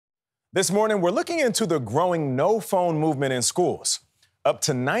This morning, we're looking into the growing no-phone movement in schools. Up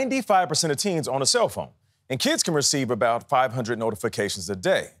to 95% of teens own a cell phone, and kids can receive about 500 notifications a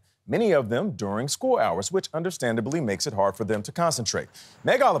day, many of them during school hours, which understandably makes it hard for them to concentrate.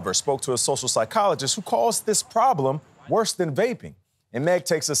 Meg Oliver spoke to a social psychologist who calls this problem worse than vaping. And Meg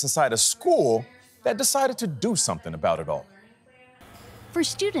takes us inside a school that decided to do something about it all. For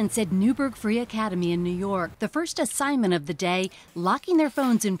students at Newburgh Free Academy in New York, the first assignment of the day, locking their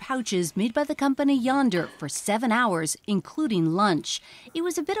phones in pouches made by the company Yonder for 7 hours, including lunch. It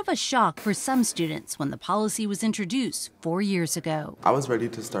was a bit of a shock for some students when the policy was introduced 4 years ago. I was ready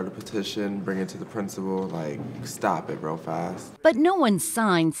to start a petition, bring it to the principal, stop it real fast. But no one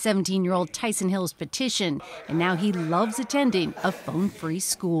signed 17-year-old Tyson Hill's petition, and now he loves attending a phone-free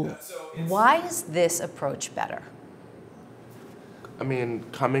school. Why is this approach better? I mean,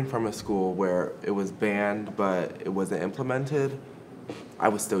 coming from a school where it was banned but it wasn't implemented, I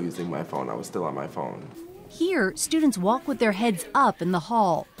was still using my phone. I was still on my phone. Here, students walk with their heads up in the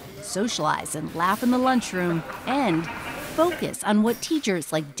hall, socialize and laugh in the lunchroom, and focus on what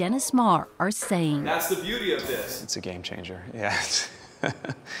teachers like Dennis Marr are saying. That's the beauty of this. It's a game changer, yeah.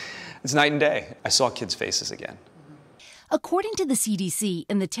 It's night and day. I saw kids' faces again. According to the CDC,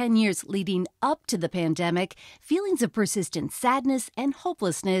 in the 10 years leading up to the pandemic, feelings of persistent sadness and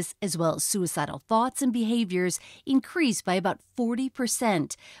hopelessness, as well as suicidal thoughts and behaviors, increased by about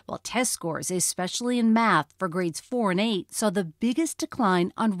 40%, while test scores, especially in math for grades 4 and 8, saw the biggest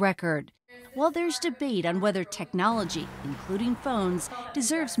decline on record. While there's debate on whether technology, including phones,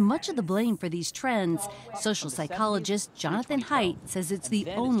 deserves much of the blame for these trends, social psychologist Jonathan Haidt says it's the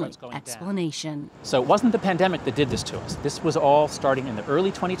only explanation. So it wasn't the pandemic that did this to us. This was all starting in the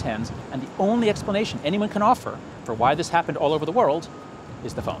early 2010s, and the only explanation anyone can offer for why this happened all over the world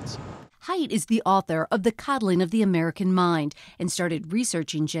is the phones. Haidt is the author of The Coddling of the American Mind and started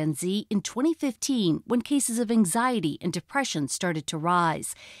researching Gen Z in 2015 when cases of anxiety and depression started to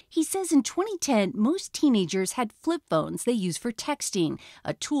rise. He says in 2010, most teenagers had flip phones they use for texting,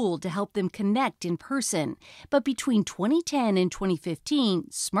 a tool to help them connect in person. But between 2010 and 2015,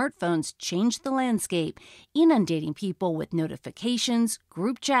 smartphones changed the landscape, inundating people with notifications,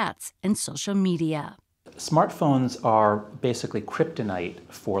 group chats, and social media. Smartphones are basically kryptonite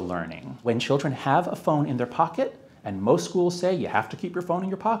for learning. When children have a phone in their pocket, and most schools say you have to keep your phone in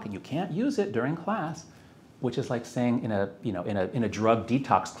your pocket, you can't use it during class, which is like saying in a drug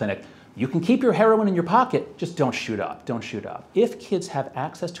detox clinic, you can keep your heroin in your pocket, just don't shoot up, don't shoot up. If kids have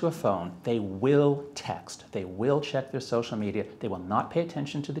access to a phone, they will text, they will check their social media, they will not pay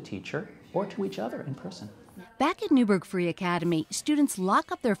attention to the teacher or to each other in person. Back at Newburgh Free Academy, students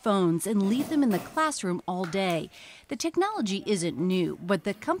lock up their phones and leave them in the classroom all day. The technology isn't new, but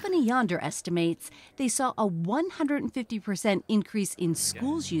the company Yonder estimates they saw a 150% increase in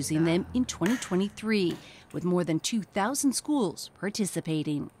schools using them in 2023, with more than 2,000 schools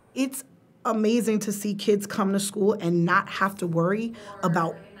participating. It's amazing to see kids come to school and not have to worry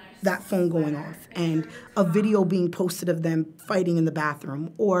about that phone going off and a video being posted of them fighting in the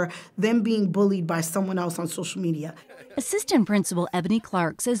bathroom or them being bullied by someone else on social media. Assistant Principal Ebony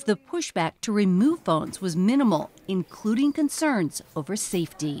Clark says the pushback to remove phones was minimal, including concerns over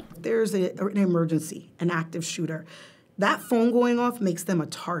safety. There's an emergency, an active shooter. That phone going off makes them a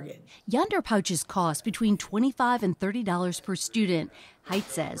target. Yonder pouches cost between $25 and $30 per student. Haidt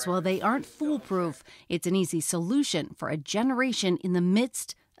says while they aren't foolproof, it's an easy solution for a generation in the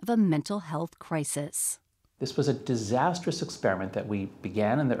midst of a mental health crisis. This was a disastrous experiment that we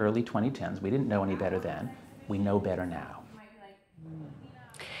began in the early 2010s. We didn't know any better then. We know better now.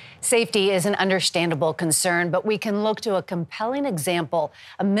 Safety is an understandable concern, but we can look to a compelling example.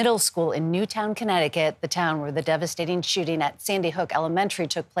 A middle school in Newtown, Connecticut, the town where the devastating shooting at Sandy Hook Elementary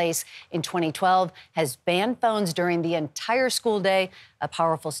took place in 2012, has banned phones during the entire school day, a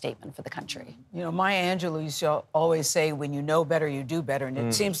powerful statement for the country. You know, Maya Angelou used to always say, when you know better, you do better. And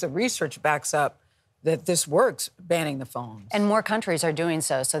it seems the research backs up that this works, banning the phones. And more countries are doing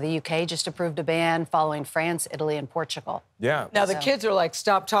so. So the UK just approved a ban following France, Italy, and Portugal. Yeah. Now the kids are like,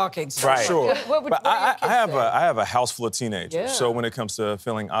 stop talking. Right. Sure. I have a house full of teenagers. Yeah. So when it comes to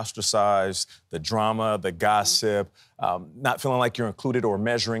feeling ostracized, the drama, the gossip, not feeling like you're included or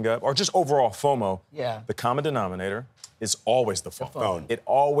measuring up, or just overall FOMO, the common denominator is always the phone. It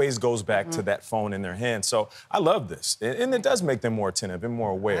always goes back to that phone in their hand. So I love this. And it does make them more attentive and more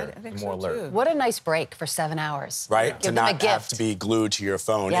aware and more alert. What a nice break for 7 hours. Right? Give to them a not gift. have to be glued to your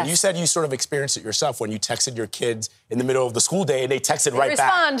phone. Yes. And you said you sort of experienced it yourself when you texted your kids in the middle of the school day and they texted right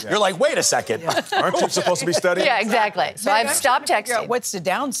respond. back. You're like, wait a second. Aren't you supposed to be studying? Yeah, exactly. So I've stopped texting. What's the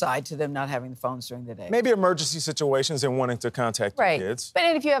downside to them not having the phones during the day? Maybe emergency situations and wanting to contact your kids. But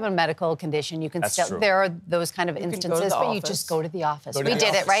if you have a medical condition, you can That's still, true. there are those kind of You can go to instances, the but you office. just go to the office. Go to We the did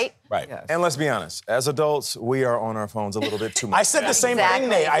office. it, right? Right. Yes. And let's be honest, as adults, we are on our phones a little bit too much. I said the same Exactly. thing,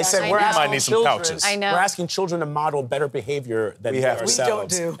 Nate. I said I we're know. asking Might need some children. couches. I know. We're asking children to model better behavior than We have to.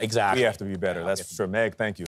 ourselves. We don't do. Exactly. We have to be better. That's for sure. Meg, thank you.